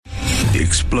The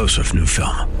explosive new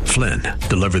film, Flynn,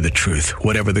 deliver the truth,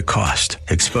 whatever the cost,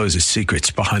 exposes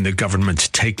secrets behind the government's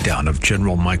takedown of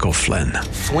General Michael Flynn.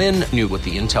 Flynn knew what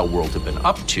the intel world had been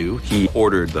up to. He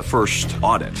ordered the first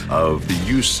audit of the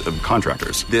use of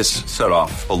contractors. This set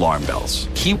off alarm bells.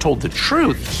 He told the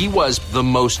truth. He was the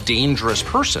most dangerous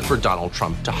person for Donald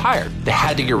Trump to hire. They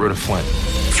had to get rid of Flynn.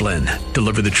 Flynn,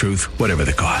 deliver the truth, whatever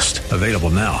the cost. Available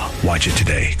now. Watch it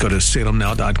today. Go to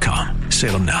salemnow.com.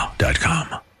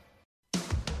 salemnow.com.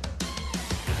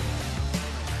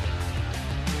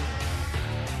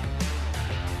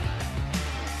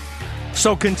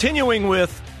 So continuing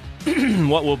with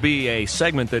what will be a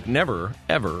segment that never,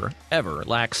 ever, ever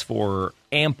lacks for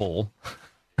ample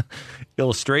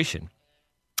illustration,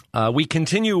 we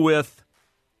continue with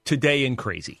Today in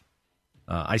Crazy.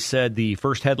 I said the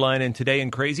first headline in Today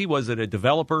in Crazy was that a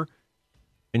developer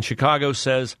in Chicago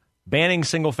says banning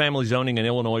single-family zoning in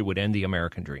Illinois would end the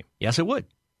American dream. Yes, it would.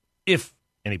 If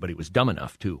anybody was dumb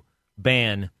enough to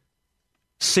ban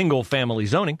single-family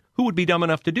zoning, who would be dumb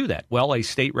enough to do that? Well, a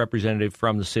state representative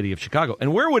from the city of Chicago.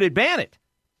 And where would it ban it?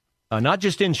 Not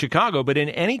just in Chicago, but in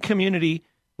any community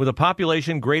with a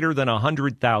population greater than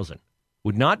 100,000.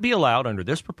 Would not be allowed under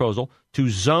this proposal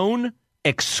to zone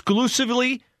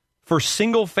exclusively for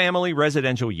single-family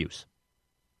residential use.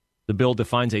 The bill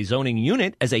defines a zoning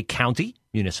unit as a county,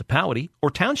 municipality, or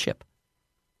township.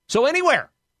 So anywhere,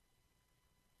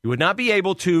 you would not be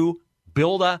able to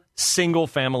build a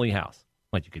single-family house.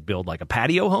 Like you could build like a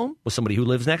patio home with somebody who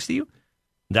lives next to you.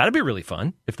 That'd be really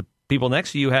fun if the people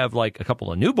next to you have like a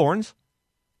couple of newborns.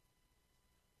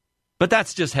 But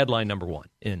that's just headline number one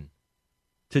in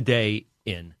Today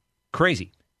in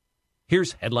Crazy.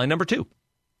 Here's headline number two.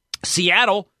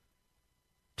 Seattle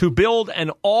to build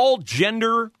an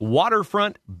all-gender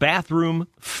waterfront bathroom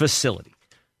facility.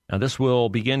 Now, this will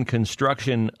begin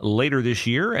construction later this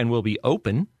year and will be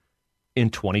open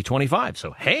in 2025.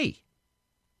 So, hey,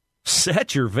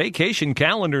 set your vacation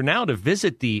calendar now to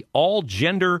visit the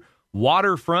all-gender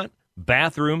waterfront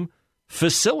bathroom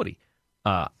facility.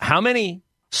 How many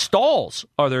stalls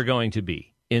are there going to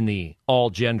be in the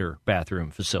all-gender bathroom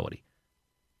facility?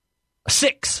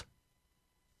 6.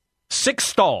 6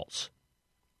 stalls.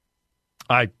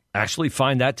 I actually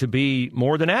find that to be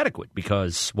more than adequate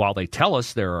because while they tell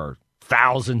us there are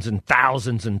thousands and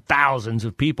thousands and thousands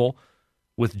of people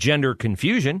with gender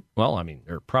confusion, well, I mean,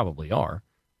 there probably are.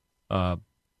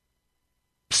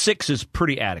 6 is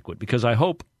pretty adequate because I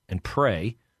hope and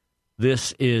pray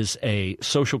this is a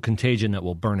social contagion that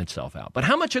will burn itself out. But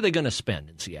how much are they going to spend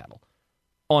in Seattle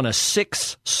on a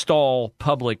 6-stall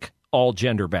public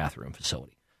all-gender bathroom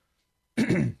facility?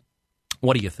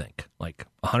 What do you think? Like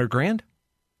 $100,000?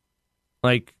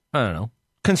 Like, I don't know.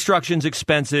 Construction's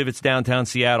expensive. It's downtown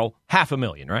Seattle.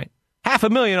 $500,000, right?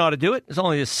 $500,000 ought to do it. It's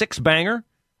only a 6-banger.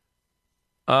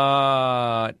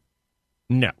 No.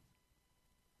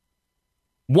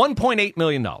 $1.8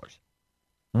 million.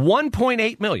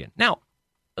 $1.8 million. Now,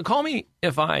 call me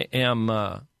if I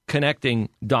am connecting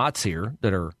dots here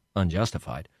that are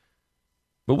unjustified.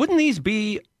 But wouldn't these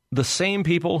be the same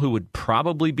people who would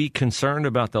probably be concerned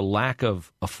about the lack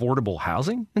of affordable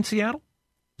housing in Seattle?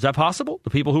 Is that possible? The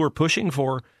people who are pushing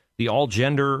for the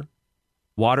all-gender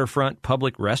waterfront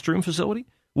public restroom facility?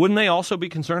 Wouldn't they also be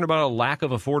concerned about a lack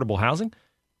of affordable housing?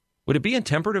 Would it be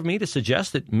intemperate of me to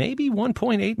suggest that maybe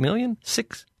 $1.8 million,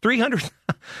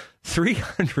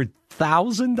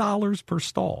 $300,000 per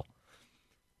stall?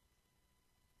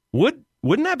 Wouldn't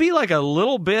that be like a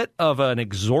little bit of an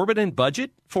exorbitant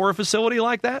budget for a facility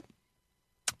like that?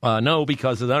 No,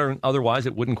 because otherwise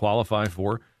it wouldn't qualify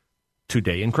for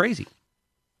Today in Crazy.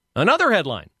 Another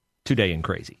headline, Today in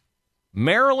Crazy.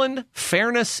 Maryland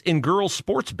Fairness in Girls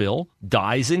Sports Bill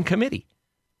dies in committee.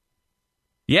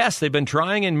 Yes, they've been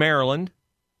trying in Maryland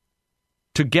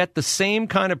to get the same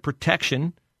kind of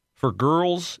protection for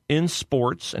girls in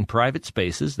sports and private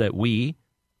spaces that we,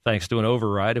 thanks to an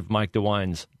override of Mike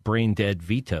DeWine's brain-dead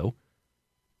veto,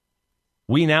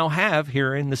 we now have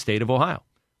here in the state of Ohio.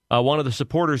 One of the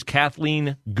supporters,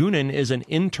 Kathleen Goonan, is an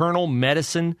internal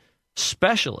medicine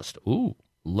specialist. Ooh,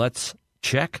 let's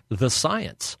check the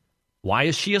science. Why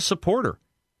is she a supporter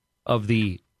of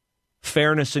the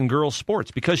fairness in girls'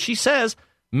 sports? Because she says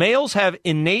males have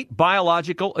innate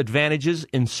biological advantages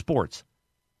in sports.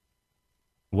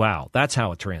 Wow, that's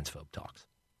how a transphobe talks.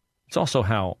 It's also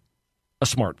how a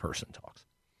smart person talks.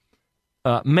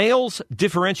 Males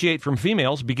differentiate from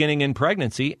females beginning in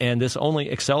pregnancy, and this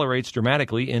only accelerates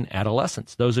dramatically in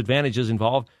adolescence. Those advantages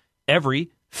involve every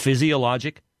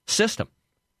physiologic system.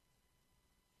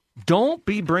 Don't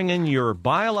be bringing your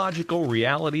biological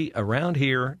reality around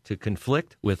here to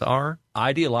conflict with our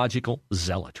ideological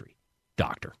zealotry,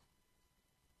 doctor.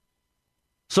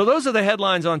 So those are the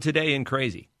headlines on Today in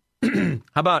Crazy. How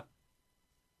about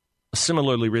a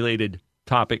similarly related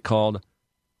topic called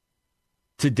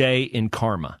Today in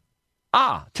Karma?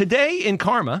 Today in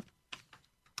Karma,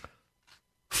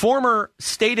 former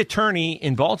state attorney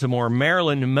in Baltimore,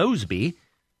 Marilyn Mosby,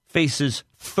 faces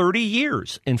 30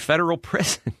 years in federal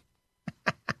prison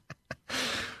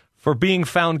for being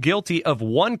found guilty of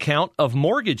one count of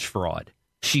mortgage fraud.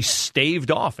 She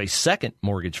staved off a second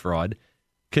mortgage fraud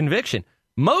conviction.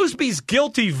 Mosby's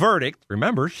guilty verdict,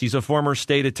 remember, she's a former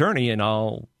state attorney, and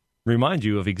I'll remind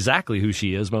you of exactly who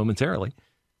she is momentarily.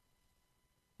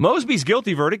 Mosby's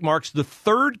guilty verdict marks the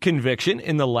third conviction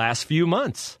in the last few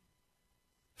months.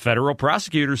 Federal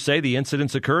prosecutors say the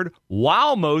incidents occurred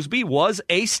while Mosby was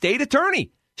a state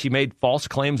attorney. She made false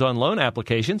claims on loan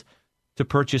applications to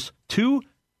purchase 2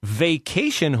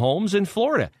 vacation homes in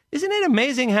Florida. Isn't it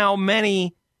amazing how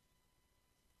many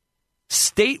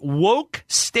woke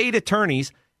state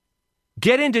attorneys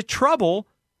get into trouble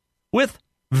with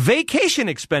vacation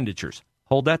expenditures?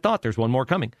 Hold that thought. There's one more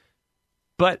coming.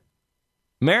 But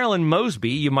Marilyn Mosby,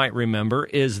 you might remember,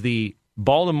 is the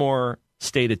Baltimore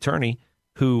state attorney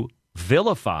who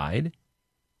vilified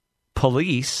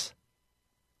police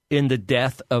in the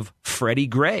death of Freddie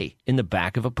Gray in the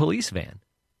back of a police van.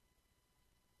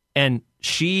 And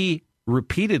she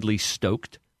repeatedly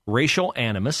stoked racial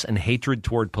animus and hatred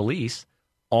toward police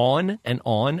on and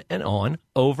on and on,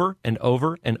 over and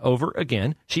over and over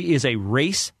again. She is a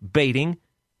race-baiting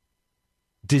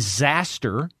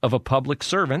disaster of a public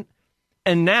servant.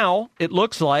 And now it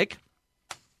looks like,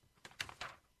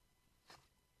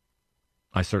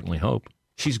 I certainly hope,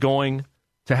 she's going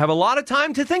to have a lot of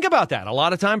time to think about that, a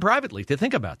lot of time privately to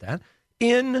think about that,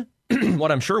 in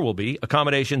what I'm sure will be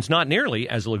accommodations not nearly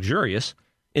as luxurious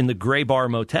in the Gray Bar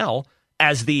Motel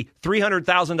as the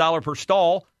 $300,000 per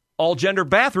stall all-gender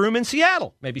bathroom in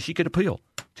Seattle. Maybe she could appeal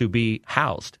to be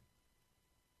housed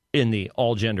in the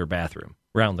all-gender bathroom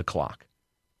round the clock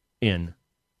in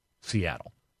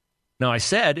Seattle. Now, I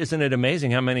said, isn't it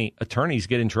amazing how many attorneys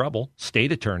get in trouble,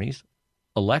 state attorneys,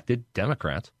 elected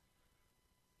Democrats,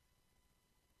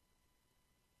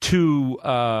 who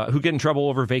get in trouble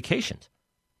over vacations?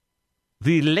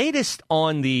 The latest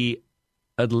on the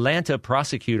Atlanta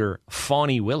prosecutor,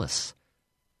 Fani Willis,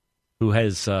 who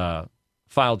has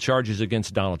filed charges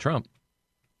against Donald Trump,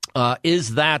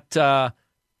 is that a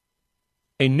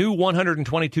new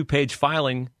 122-page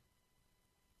filing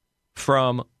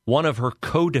from one of her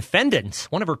co-defendants.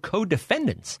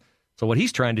 So what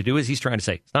he's trying to do is he's trying to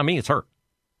say, it's not me, it's her.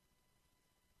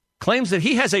 Claims that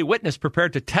he has a witness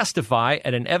prepared to testify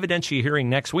at an evidentiary hearing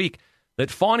next week that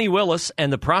Fani Willis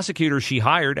and the prosecutor she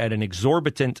hired at an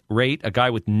exorbitant rate, a guy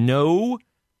with no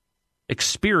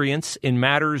experience in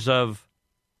matters of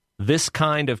this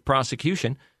kind of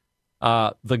prosecution,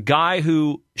 the guy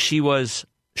who she was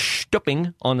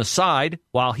stooping on the side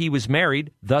while he was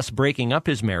married, thus breaking up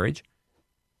his marriage,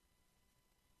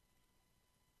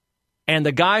 and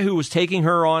the guy who was taking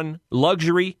her on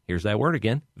luxury, here's that word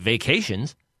again,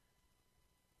 vacations.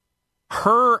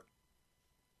 Her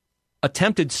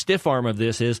attempted stiff arm of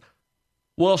this is,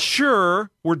 well,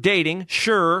 sure, we're dating.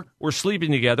 Sure, we're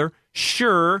sleeping together.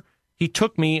 Sure, he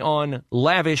took me on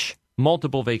lavish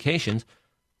multiple vacations,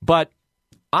 but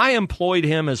I employed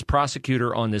him as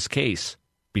prosecutor on this case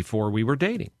before we were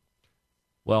dating.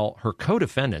 Well, her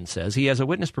co-defendant says he has a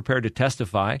witness prepared to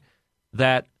testify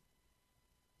that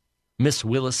Miss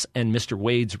Willis and Mr.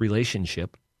 Wade's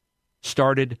relationship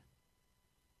started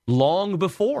long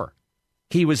before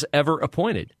he was ever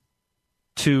appointed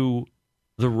to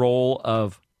the role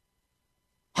of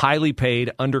highly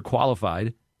paid,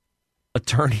 underqualified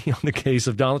attorney on the case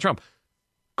of Donald Trump.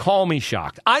 Call me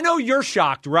shocked. I know you're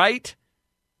shocked, right?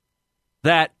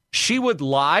 That she would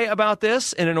lie about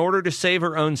this and in order to save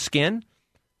her own skin.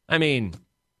 I mean,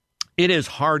 it is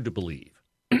hard to believe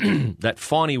that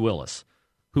Fani Willis,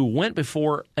 who went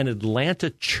before an Atlanta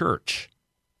church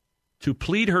to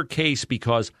plead her case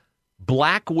because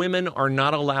black women are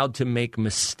not allowed to make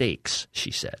mistakes, she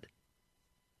said.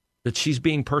 That she's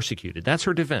being persecuted. That's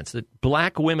her defense, that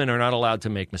black women are not allowed to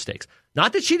make mistakes.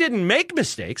 Not that she didn't make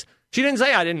mistakes. She didn't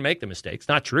say, I didn't make the mistakes.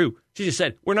 Not true. She just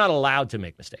said, we're not allowed to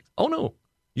make mistakes. Oh, no.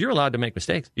 You're allowed to make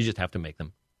mistakes. You just have to make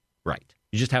them right.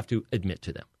 You just have to admit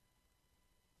to them.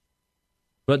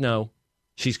 But no,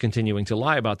 she's continuing to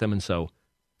lie about them. And so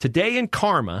today in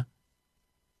Karma,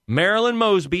 Marilyn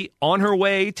Mosby on her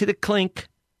way to the clink,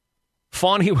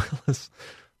 Fani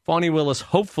Willis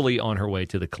hopefully on her way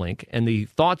to the clink. And the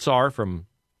thoughts are from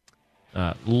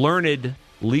learned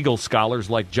legal scholars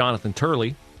like Jonathan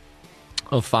Turley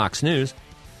of Fox News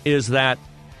is that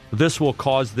this will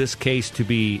cause this case to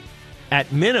be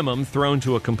at minimum thrown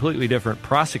to a completely different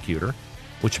prosecutor,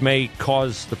 which may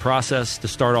cause the process to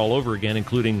start all over again,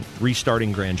 including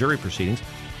restarting grand jury proceedings,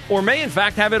 or may in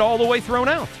fact have it all the way thrown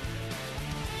out.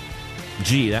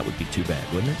 Gee, that would be too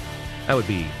bad, wouldn't it? That would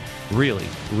be really,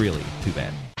 really too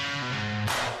bad.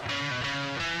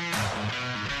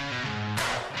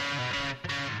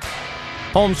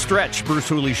 Home stretch, Bruce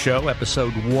Hooley Show,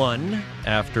 episode 1,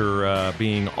 after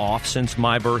being off since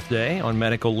my birthday on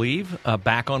medical leave.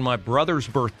 Back on my brother's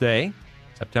birthday,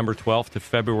 September 12th to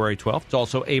February 12th. It's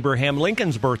also Abraham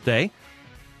Lincoln's birthday.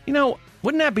 You know,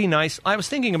 wouldn't that be nice? I was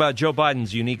thinking about Joe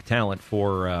Biden's unique talent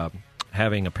for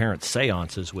having apparent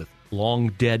seances with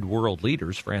long-dead world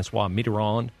leaders, Francois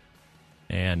Mitterrand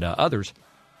and others.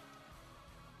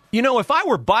 You know, if I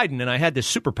were Biden and I had this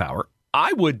superpower,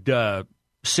 I would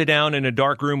sit down in a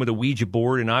dark room with a Ouija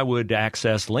board and I would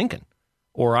access Lincoln,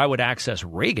 or I would access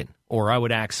Reagan, or I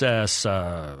would access,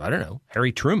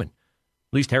 Harry Truman.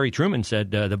 At least Harry Truman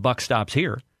said the buck stops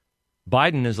here.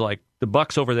 Biden is like, the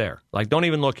buck's over there. Like, don't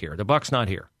even look here. The buck's not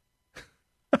here.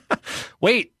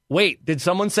 Wait, did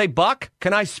someone say buck?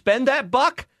 Can I spend that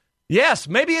buck? Yes,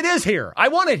 maybe it is here. I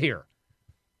want it here.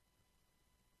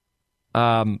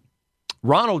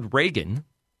 Ronald Reagan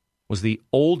was the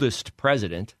oldest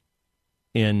president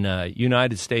in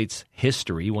United States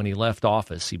history when he left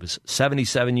office. He was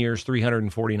 77 years,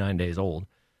 349 days old.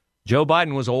 Joe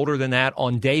Biden was older than that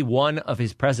on day one of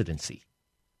his presidency.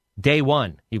 Day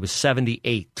one, he was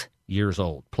 78 years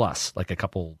old, plus like a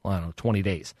couple, 20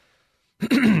 days.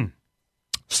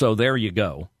 So there you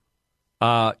go.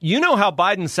 You know how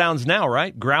Biden sounds now,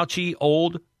 right? Grouchy,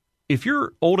 old. If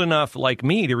you're old enough like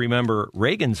me to remember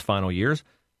Reagan's final years,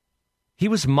 he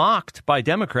was mocked by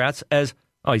Democrats as,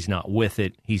 oh, he's not with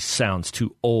it. He sounds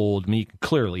too old. I mean, you can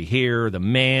clearly hear the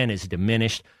man is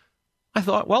diminished. I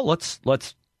thought, well, let's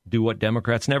do what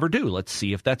Democrats never do. Let's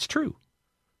see if that's true.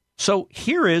 So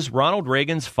here is Ronald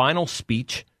Reagan's final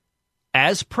speech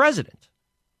as president,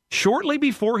 shortly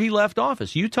before he left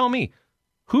office. You tell me,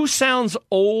 who sounds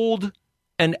old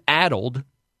and addled,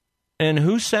 and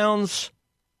who sounds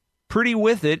pretty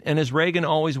with it, and as Reagan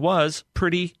always was,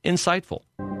 pretty insightful?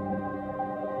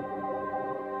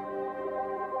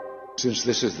 Since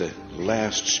this is the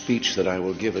last speech that I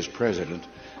will give as president,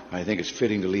 I think it's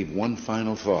fitting to leave one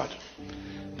final thought,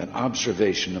 an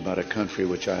observation about a country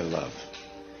which I love.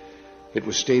 It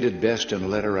was stated best in a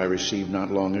letter I received not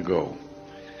long ago.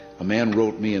 A man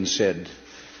wrote me and said,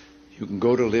 "You can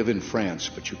go to live in France,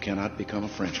 but you cannot become a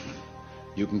Frenchman.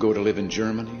 You can go to live in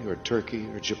Germany or Turkey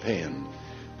or Japan,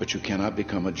 but you cannot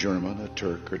become a German, a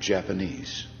Turk, or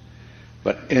Japanese.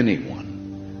 But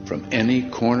anyone from any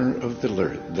corner of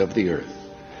the earth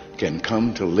can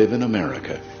come to live in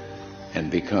America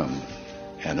and become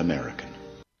an American."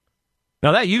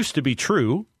 Now, that used to be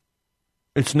true.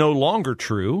 It's no longer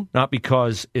true, not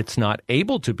because it's not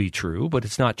able to be true, but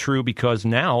it's not true because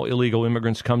now illegal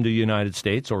immigrants come to the United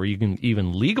States, or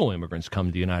even legal immigrants come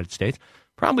to the United States.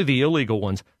 Probably the illegal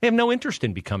ones. They have no interest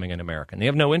in becoming an American. They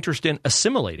have no interest in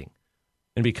assimilating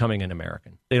and becoming an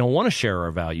American. They don't want to share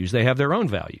our values. They have their own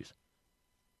values.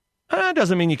 That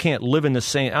doesn't mean you can't live in the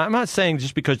same. I'm not saying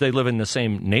just because they live in the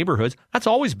same neighborhoods. That's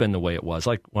always been the way it was.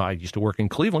 Like, well, I used to work in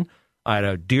Cleveland. I had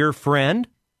a dear friend,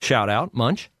 shout out,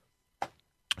 Munch,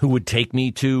 who would take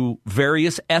me to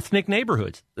various ethnic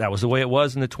neighborhoods. That was the way it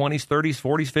was in the 20s, 30s,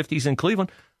 40s, 50s in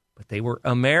Cleveland. But they were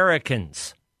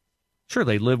Americans. Sure,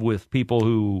 they lived with people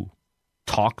who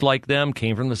talked like them,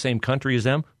 came from the same country as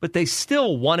them, but they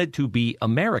still wanted to be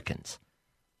Americans.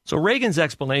 So Reagan's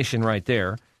explanation right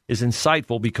there is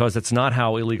insightful because it's not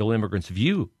how illegal immigrants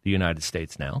view the United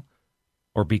States now,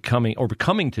 or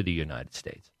coming to the United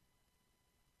States.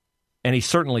 And he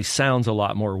certainly sounds a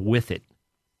lot more with it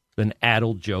than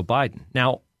addled Joe Biden.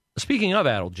 Now, speaking of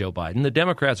addled Joe Biden, the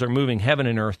Democrats are moving heaven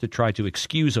and earth to try to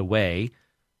excuse away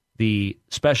the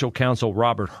special counsel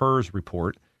Robert Hur's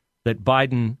report that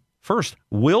Biden first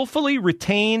willfully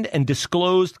retained and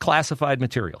disclosed classified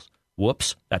materials.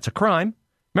 Whoops, that's a crime.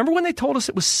 Remember when they told us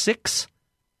it was six?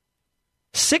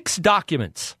 6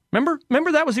 documents. Remember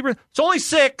that was it's only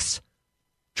 6.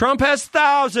 Trump has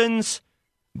thousands.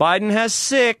 Biden has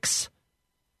 6.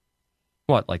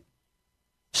 What, like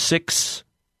 6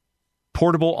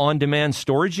 portable on-demand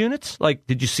storage units? Like,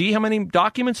 did you see how many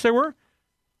documents there were?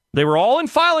 They were all in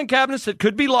filing cabinets that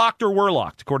could be locked or were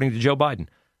locked, according to Joe Biden.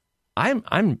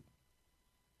 I'm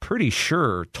pretty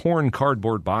sure torn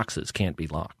cardboard boxes can't be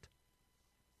locked.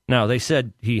 Now, they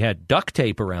said he had duct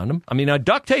tape around him. I mean,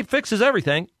 duct tape fixes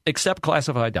everything except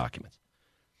classified documents.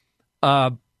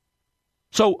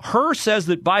 So Hur says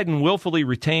that Biden willfully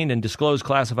retained and disclosed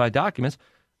classified documents,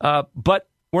 but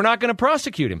we're not going to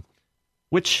prosecute him,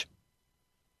 which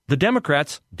the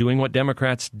Democrats, doing what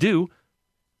Democrats do,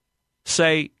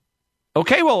 say,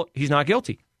 okay, well, he's not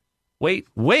guilty. Wait,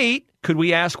 could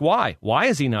we ask why? Why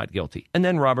is he not guilty? And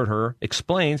then Robert Hur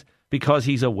explains, because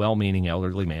he's a well-meaning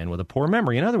elderly man with a poor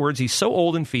memory. In other words, he's so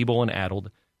old and feeble and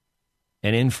addled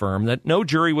and infirm that no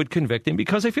jury would convict him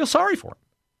because they feel sorry for him.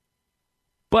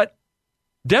 But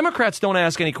Democrats don't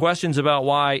ask any questions about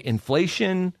why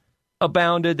inflation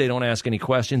abounded. They don't ask any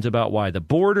questions about why the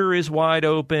border is wide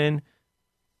open.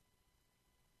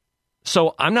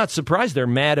 So I'm not surprised they're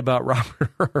mad about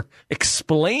Robert Hur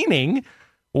explaining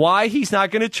why he's not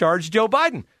going to charge Joe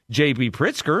Biden. J.B.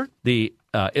 Pritzker, the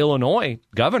Illinois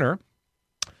governor,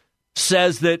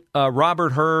 says that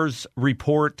Robert Hur's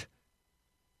report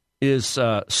is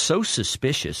so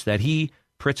suspicious that he,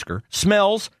 Pritzker,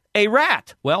 smells a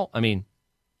rat. Well, I mean,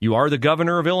 you are the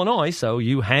governor of Illinois, so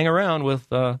you hang around with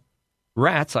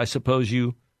rats. I suppose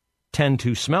you tend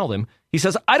to smell them. He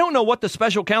says, I don't know what the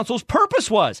special counsel's purpose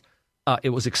was.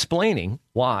 It was explaining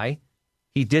why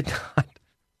he did not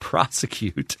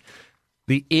prosecute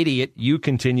the idiot you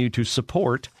continue to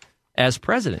support as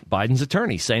president. Biden's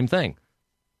attorney, same thing.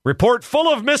 Report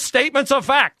full of misstatements of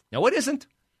fact. No, it isn't.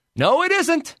 No, it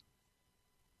isn't.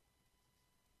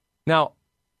 Now,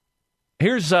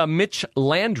 here's Mitch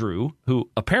Landrieu, who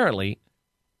apparently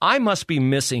I must be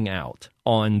missing out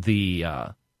on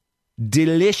the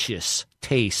delicious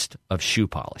taste of shoe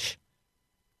polish.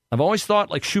 I've always thought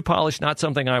like shoe polish, not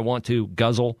something I want to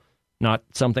guzzle, not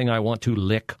something I want to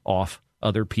lick off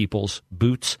other people's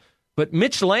boots. But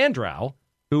Mitch Landrieu,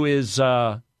 who is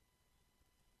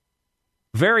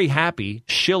very happy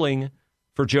shilling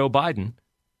for Joe Biden,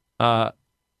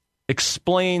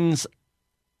 explains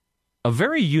a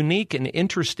very unique and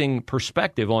interesting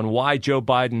perspective on why Joe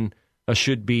Biden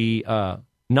should be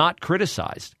not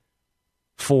criticized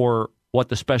for what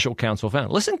the special counsel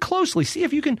found. Listen closely. See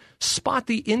if you can spot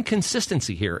the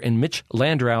inconsistency here in Mitch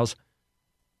Landrieu's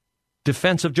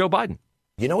defense of Joe Biden.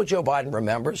 You know what Joe Biden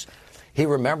remembers? He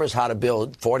remembers how to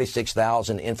build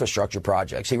 46,000 infrastructure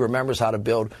projects. He remembers how to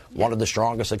build one of the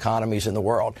strongest economies in the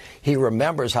world. He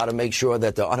remembers how to make sure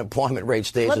that the unemployment rate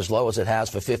stays as low as it has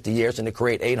for 50 years and to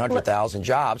create 800,000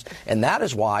 jobs. And that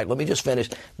is why, let me just finish,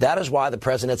 that is why the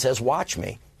president says, watch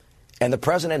me. And the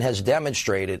president has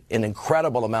demonstrated an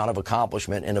incredible amount of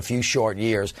accomplishment in a few short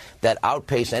years that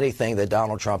outpace anything that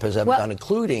Donald Trump has ever done,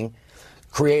 including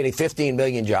creating 15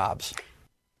 million jobs.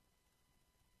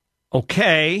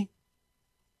 Okay.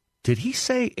 Did he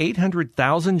say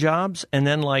 800,000 jobs and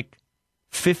then like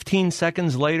 15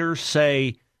 seconds later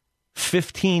say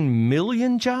 15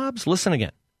 million jobs? Listen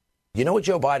again. You know what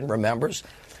Joe Biden remembers?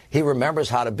 He remembers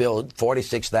how to build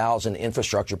 46,000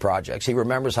 infrastructure projects. He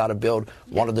remembers how to build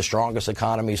one of the strongest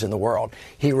economies in the world.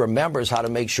 He remembers how to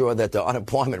make sure that the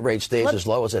unemployment rate stays as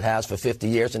low as it has for 50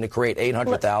 years and to create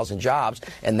 800,000 jobs.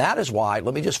 And that is why,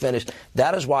 let me just finish,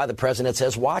 that is why the president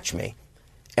says, watch me.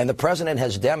 And the president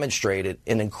has demonstrated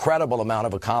an incredible amount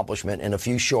of accomplishment in a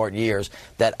few short years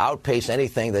that outpace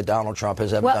anything that Donald Trump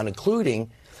has ever done,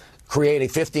 including creating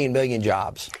 15 million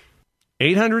jobs.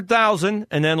 800,000,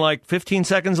 and then like 15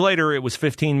 seconds later, it was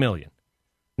 15 million.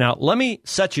 Now, let me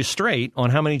set you straight on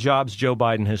how many jobs Joe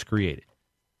Biden has created.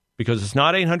 Because it's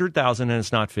not 800,000 and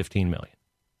it's not 15 million.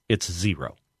 It's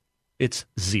zero. It's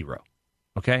zero.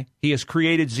 Okay? He has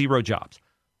created zero jobs.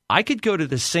 I could go to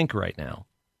the sink right now,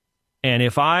 and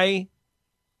if I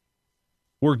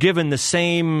were given the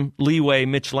same leeway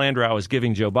Mitch Landrieu is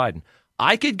giving Joe Biden,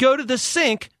 I could go to the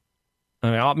sink.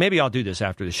 I mean, maybe I'll do this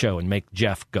after the show and make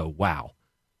Jeff go, wow.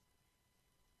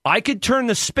 I could turn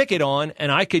the spigot on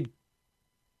and I could,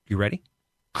 you ready?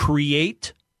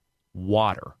 Create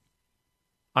water.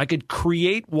 I could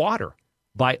create water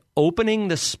by opening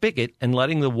the spigot and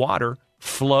letting the water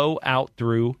flow out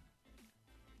through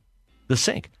the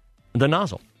sink, the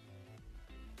nozzle.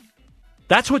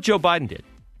 That's what Joe Biden did.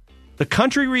 The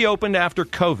country reopened after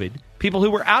COVID. People who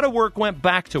were out of work went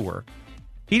back to work.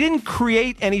 He didn't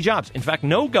create any jobs. In fact,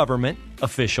 no government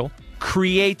official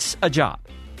creates a job.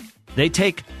 They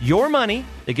take your money,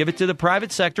 they give it to the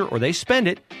private sector, or they spend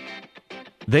it.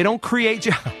 They don't create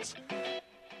jobs.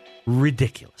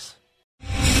 Ridiculous.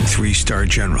 3-star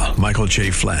General Michael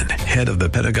J. Flynn, head of the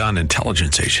Pentagon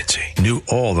Intelligence Agency, knew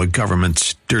all the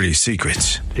government's dirty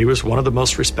secrets. He was one of the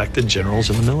most respected generals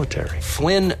in the military.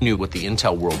 Flynn knew what the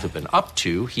intel world had been up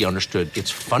to. He understood its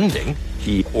funding.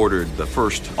 He ordered the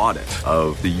first audit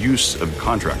of the use of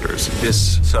contractors.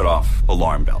 This set off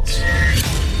alarm bells.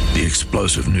 The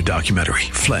explosive new documentary,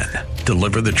 Flynn,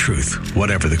 deliver the truth,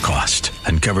 whatever the cost,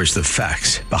 and covers the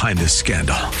facts behind the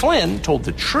scandal. Flynn told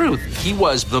the truth. He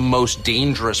was the most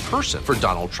dangerous person for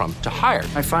Donald Trump to hire.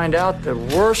 I find out the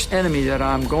worst enemy that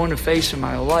I'm going to face in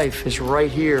my life is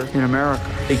right here in America.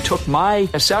 They took my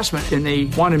assessment and they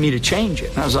wanted me to change it.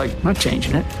 And I was like, I'm not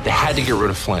changing it. They had to get rid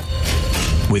of Flynn.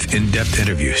 With in-depth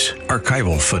interviews,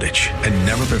 archival footage, and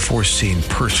never-before-seen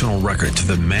personal records of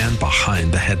the man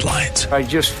behind the headlines. I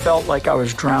just felt like I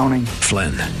was drowning.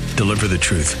 Flynn, deliver the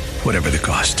truth, whatever the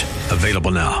cost.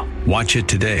 Available now. Watch it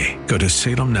today. Go to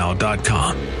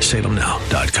salemnow.com.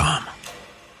 salemnow.com.